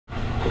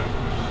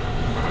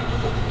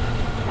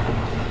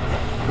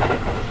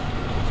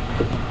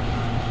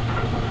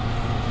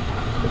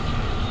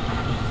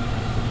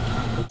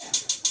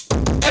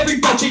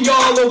party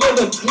all over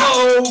the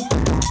globe.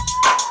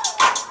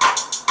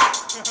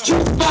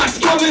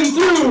 Juiceboxxx coming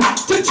through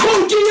to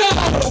Tokyo.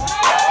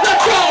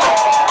 Let's go.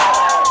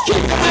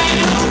 Keep your hand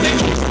up and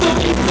keep the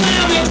beat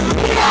slamming.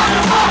 We got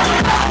a party.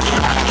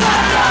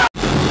 Let's go.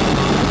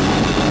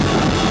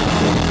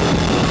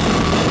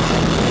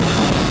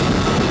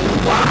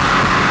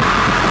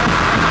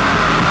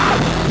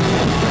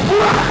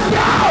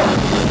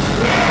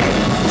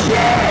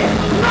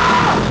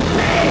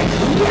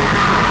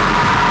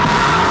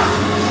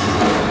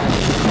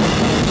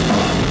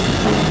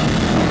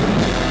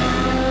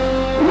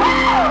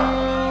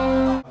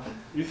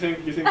 You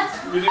think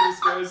this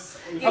goes?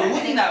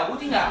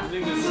 우딩다. You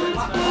think this goes?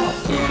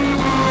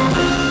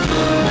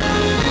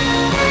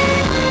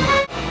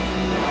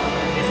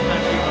 This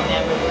country will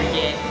never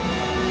forget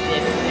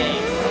this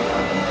place.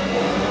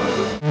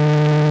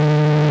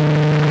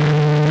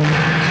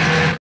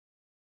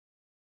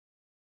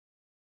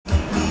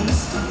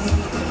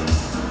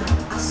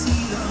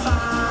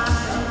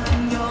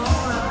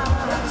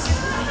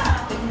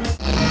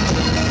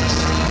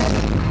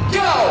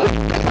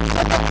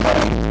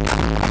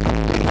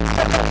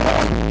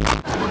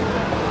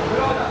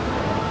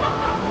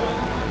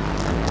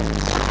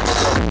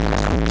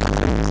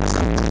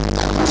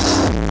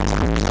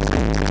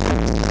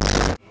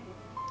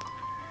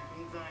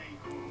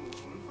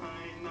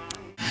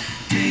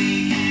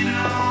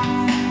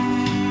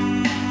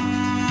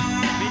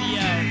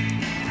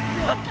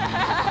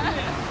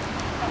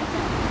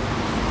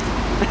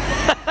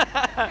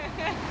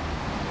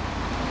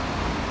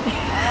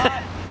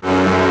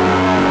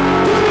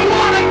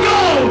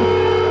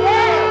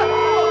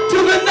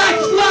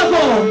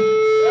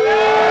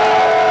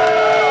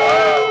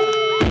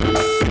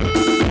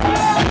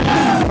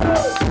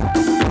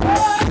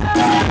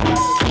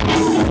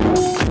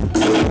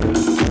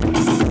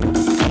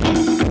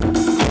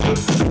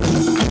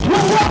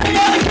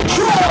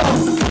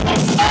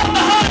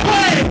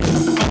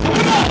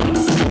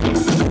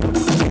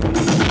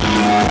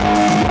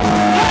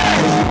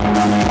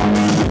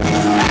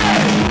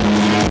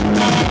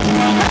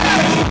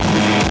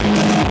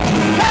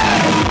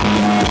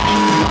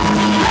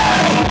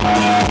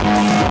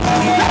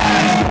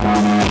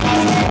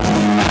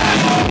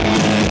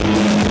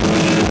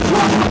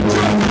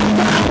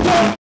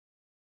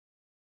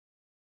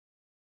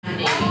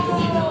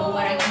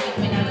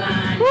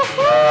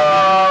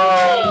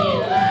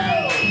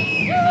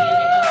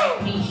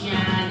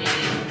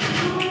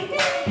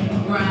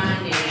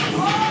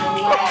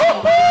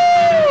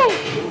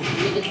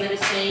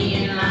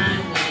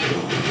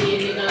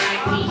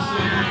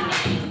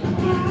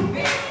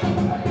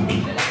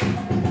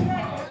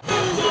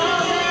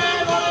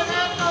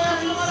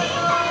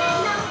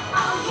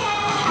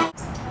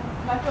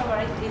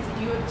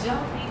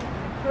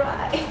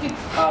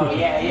 Oh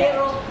yeah, yeah.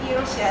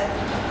 Euro chef.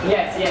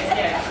 Yes. Yes,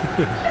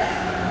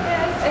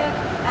 and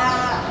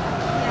I'm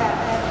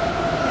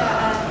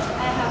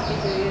happy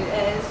to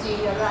see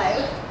you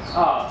live.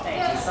 Oh,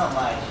 thank you so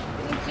much.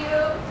 Thank you.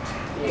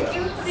 Thank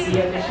you. See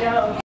you at the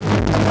show.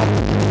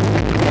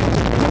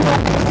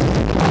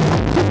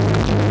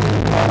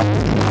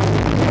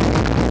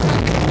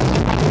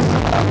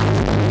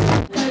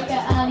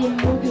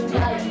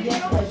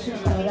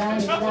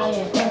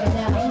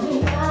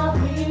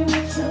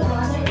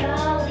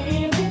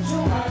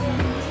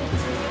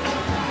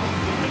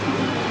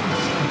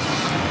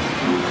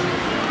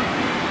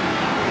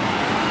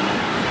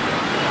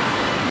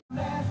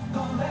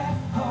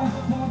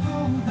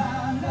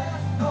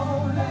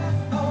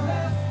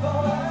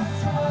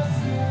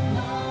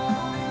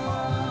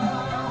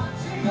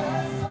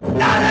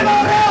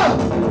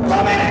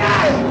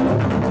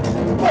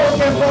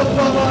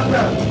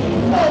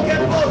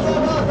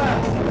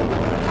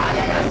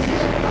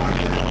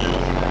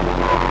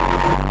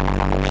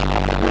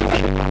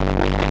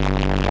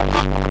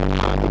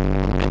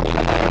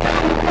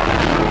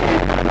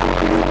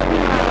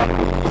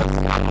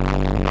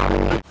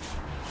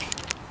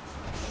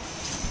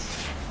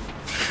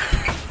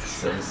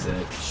 So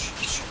sick.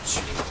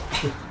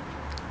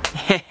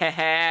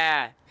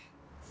 Yeah.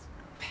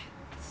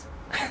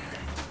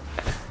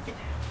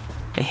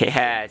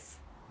 Yes.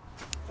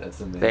 That's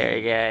amazing.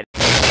 Very good.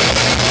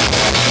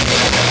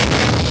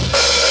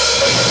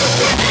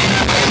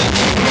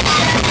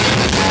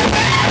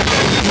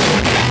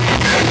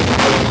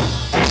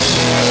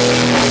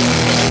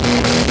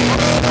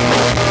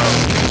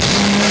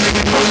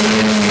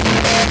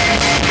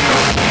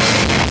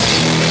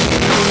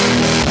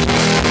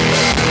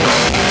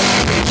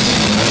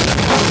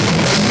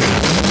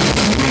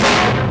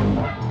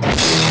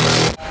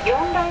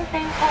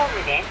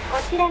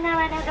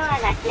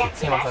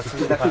 세마사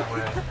둘다가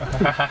보여요.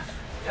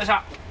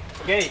 여자.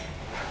 오케이.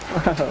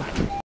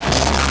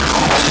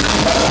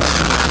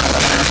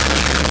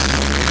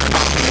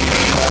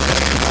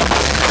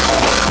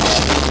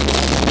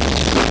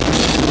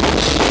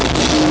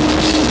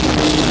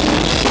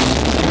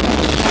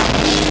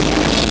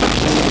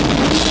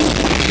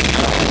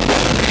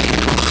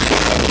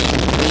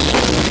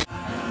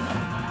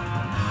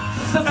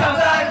 Sometimes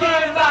I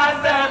give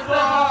myself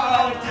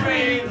all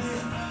dreams.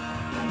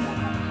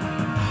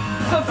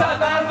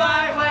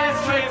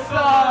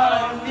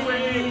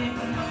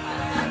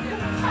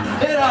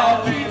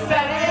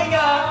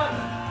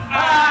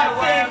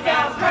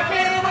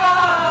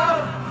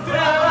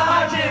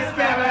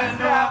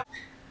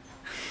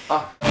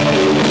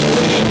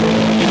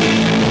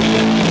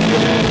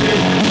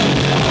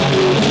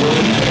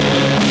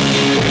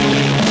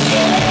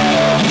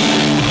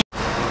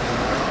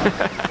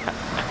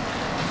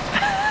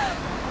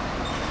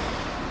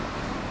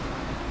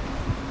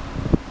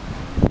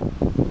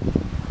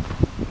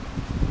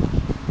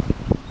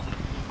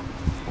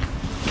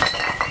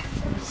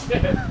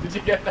 shit. Did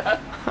you get that?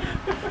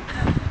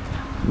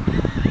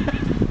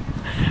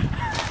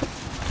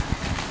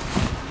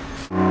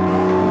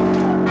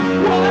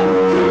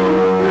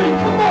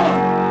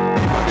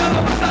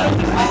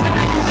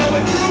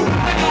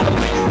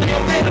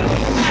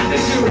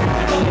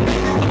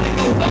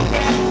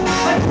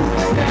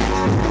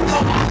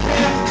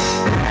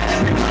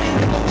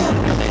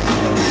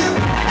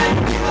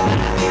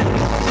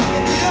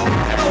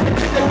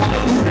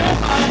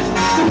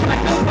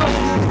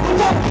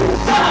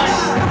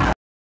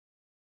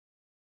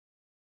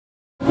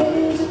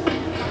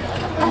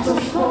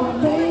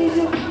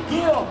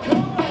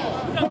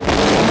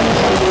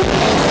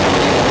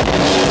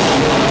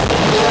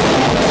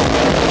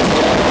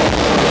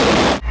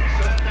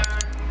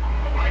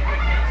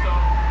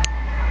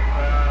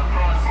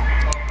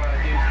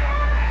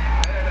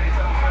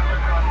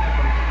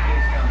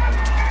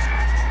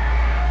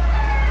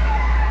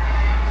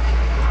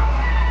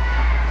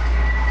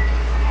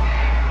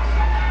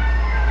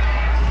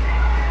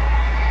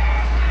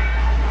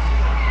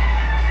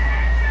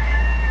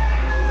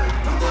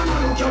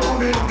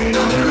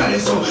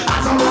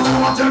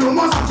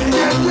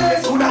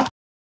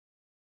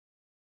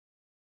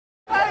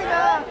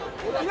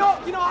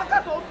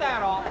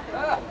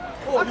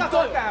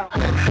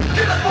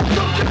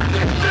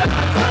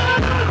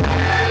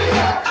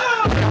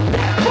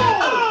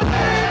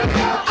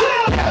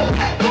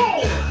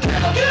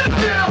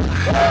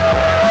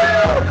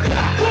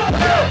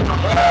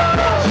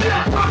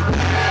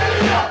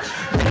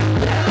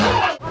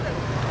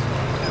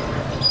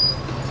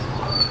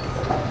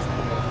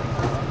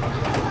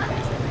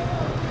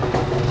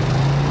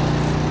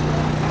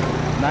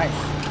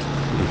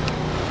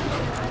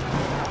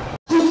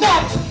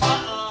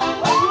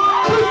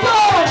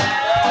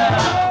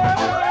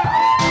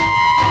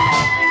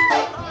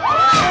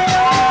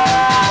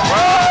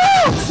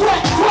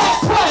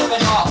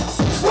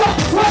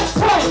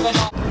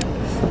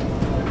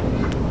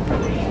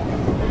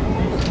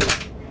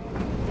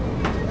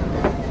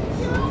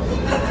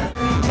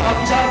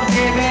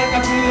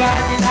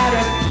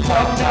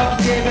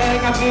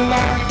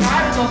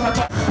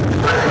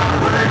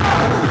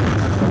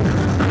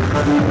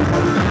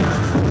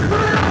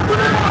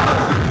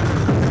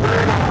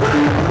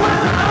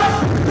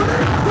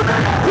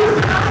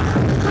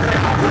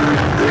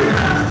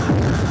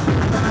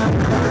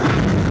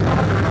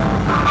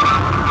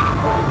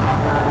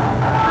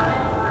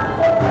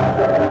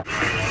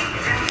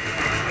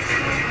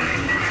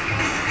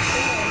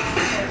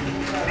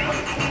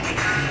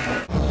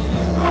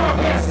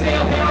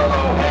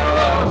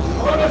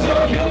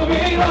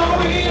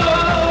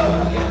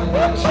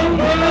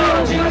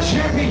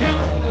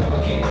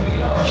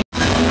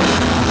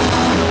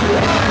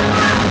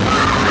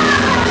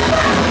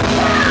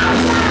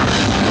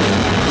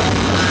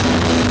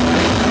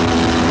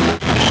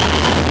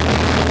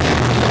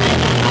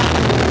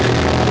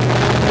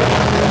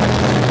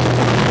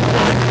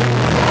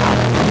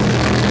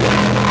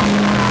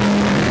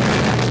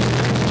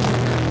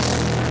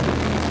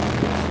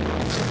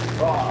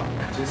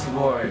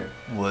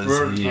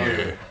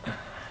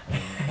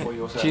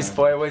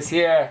 Juiceboxxx was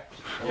here.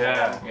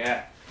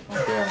 Yeah.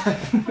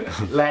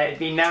 Let it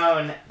be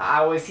known,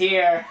 I was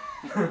here.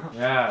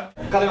 Yeah.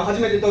 彼が初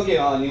めて東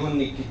京日本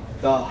に来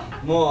た。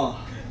もう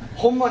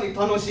ほんまに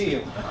楽しい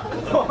よ。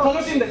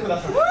楽しんでくだ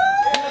さい。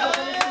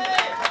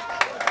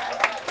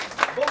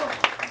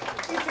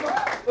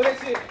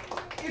嬉しい。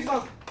一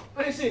番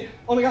嬉しい。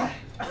お願い。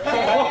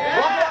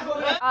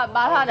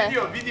 말하래.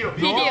 Video.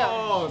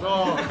 비디오.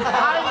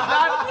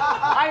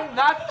 I'm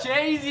not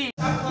Jay-Z.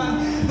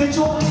 내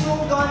좋은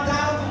순간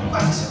난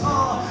마치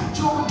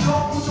좋은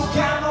거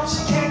부족한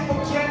없이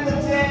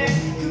행복했는데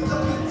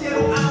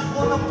그때로 I'm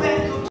gonna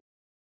back.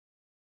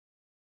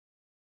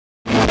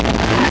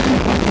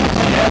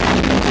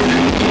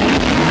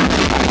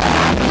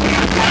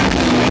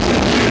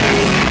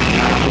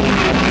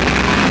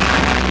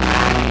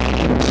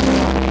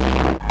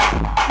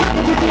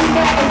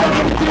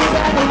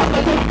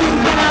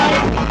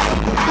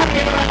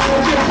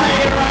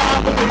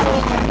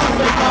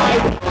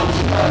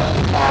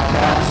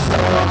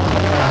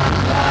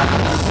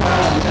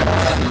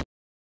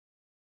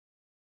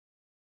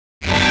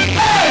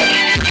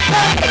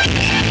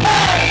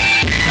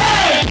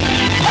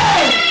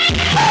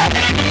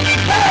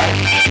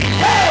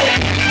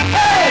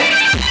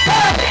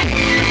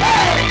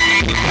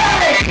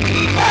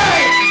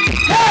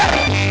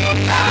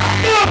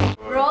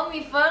 Roll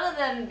me further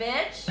than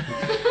bitch.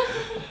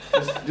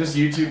 Just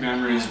YouTube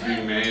memories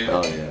being made.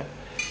 Oh yeah.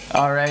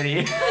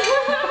 Already.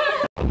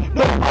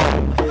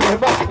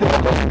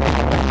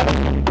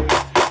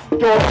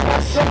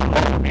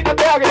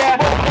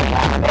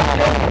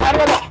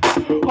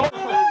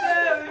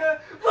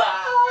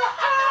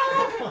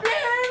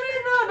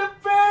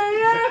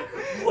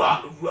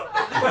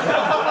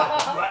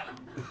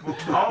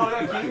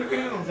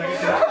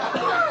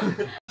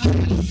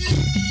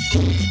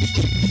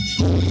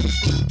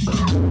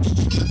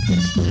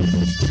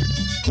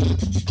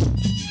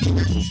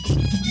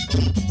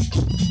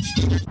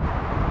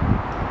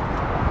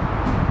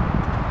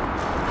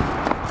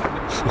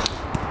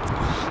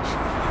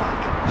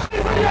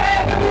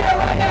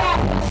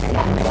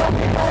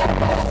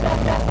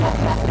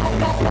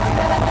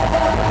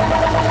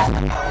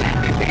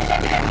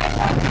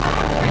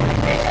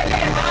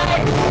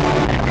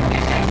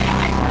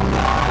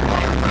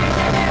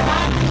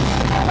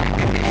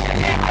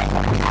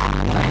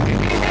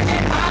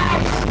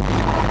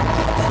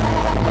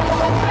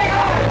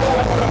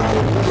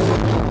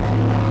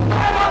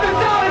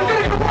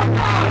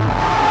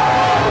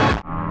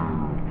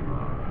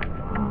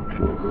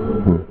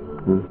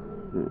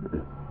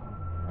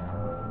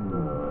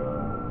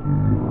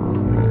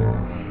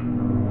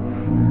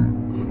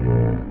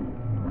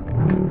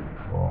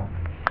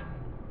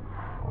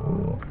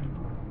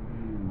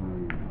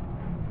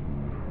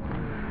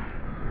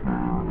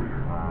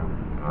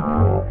 아